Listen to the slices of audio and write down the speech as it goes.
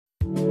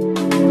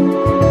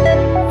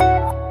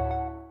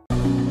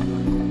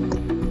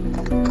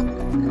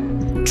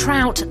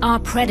Trout are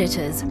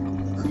predators.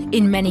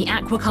 In many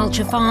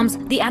aquaculture farms,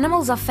 the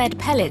animals are fed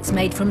pellets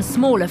made from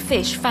smaller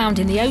fish found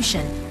in the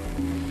ocean.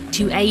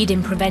 To aid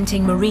in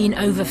preventing marine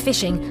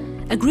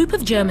overfishing, a group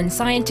of German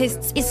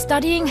scientists is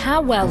studying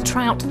how well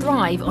trout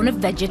thrive on a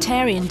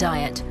vegetarian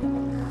diet.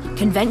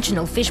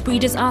 Conventional fish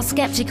breeders are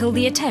skeptical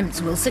the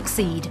attempts will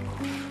succeed.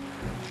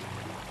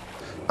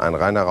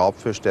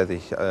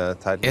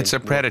 It's a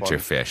predator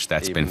fish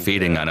that's been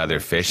feeding on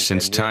other fish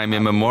since time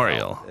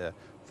immemorial.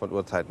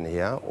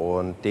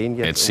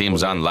 It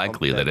seems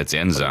unlikely that its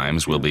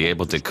enzymes will be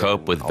able to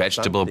cope with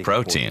vegetable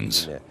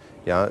proteins.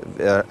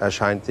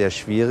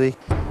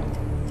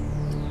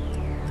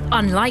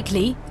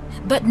 Unlikely,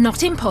 but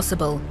not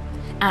impossible.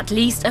 At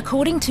least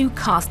according to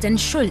Carsten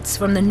Schulz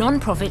from the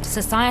non-profit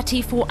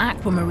Society for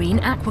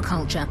Aquamarine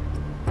Aquaculture.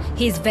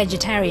 His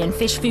vegetarian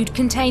fish food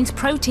contains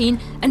protein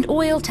and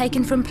oil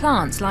taken from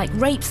plants like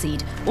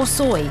rapeseed or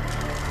soy.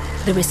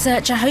 The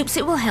researcher hopes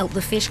it will help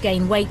the fish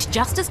gain weight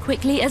just as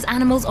quickly as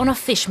animals on a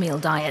fish meal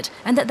diet,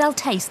 and that they'll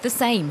taste the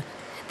same.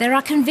 There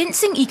are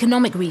convincing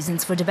economic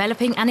reasons for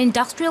developing an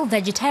industrial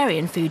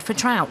vegetarian food for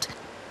trout.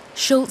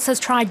 Schulz has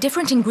tried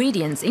different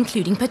ingredients,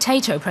 including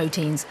potato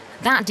proteins.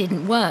 That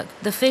didn't work.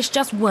 The fish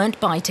just weren't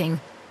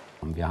biting.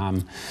 In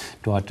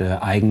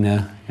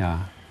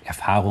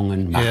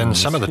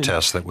some of the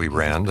tests that we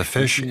ran, the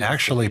fish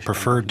actually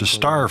preferred to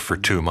starve for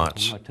 2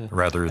 months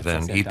rather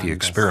than eat the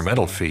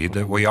experimental feed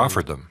that we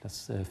offered them.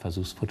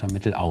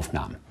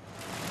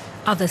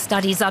 Other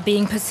studies are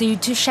being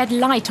pursued to shed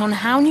light on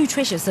how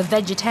nutritious a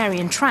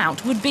vegetarian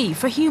trout would be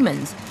for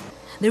humans.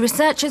 The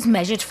researchers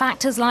measured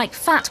factors like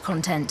fat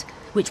content,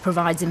 which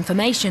provides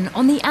information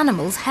on the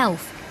animal's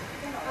health.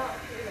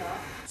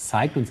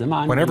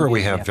 Whenever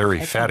we have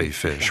very fatty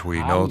fish,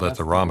 we know that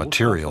the raw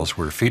materials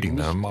we're feeding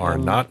them are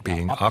not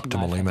being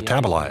optimally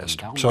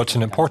metabolized, so it's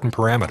an important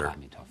parameter.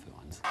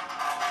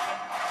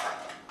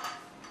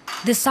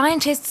 The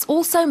scientists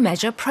also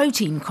measure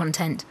protein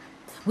content,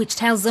 which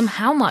tells them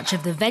how much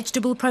of the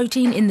vegetable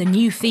protein in the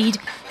new feed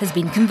has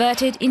been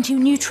converted into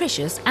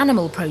nutritious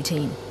animal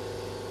protein.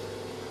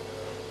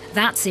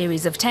 That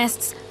series of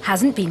tests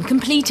hasn't been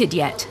completed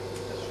yet.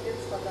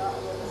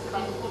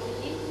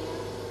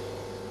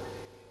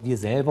 We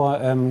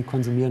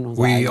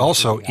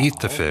also eat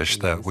the fish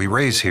that we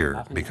raise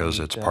here because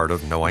it's part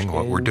of knowing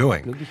what we're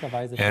doing.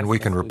 And we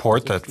can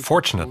report that,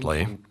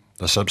 fortunately,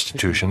 the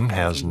substitution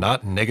has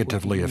not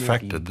negatively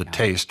affected the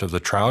taste of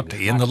the trout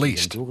in the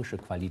least.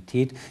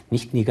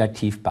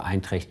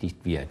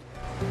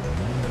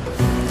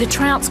 The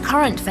trout's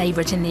current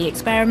favorite in the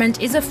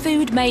experiment is a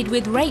food made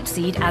with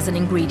rapeseed as an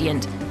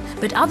ingredient,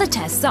 but other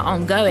tests are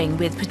ongoing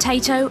with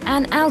potato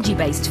and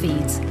algae-based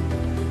feeds.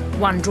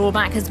 One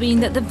drawback has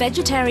been that the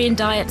vegetarian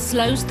diet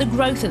slows the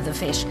growth of the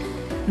fish,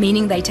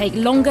 meaning they take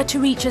longer to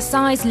reach a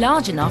size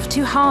large enough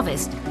to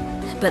harvest.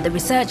 But the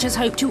researchers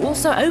hope to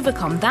also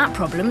overcome that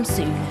problem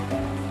soon.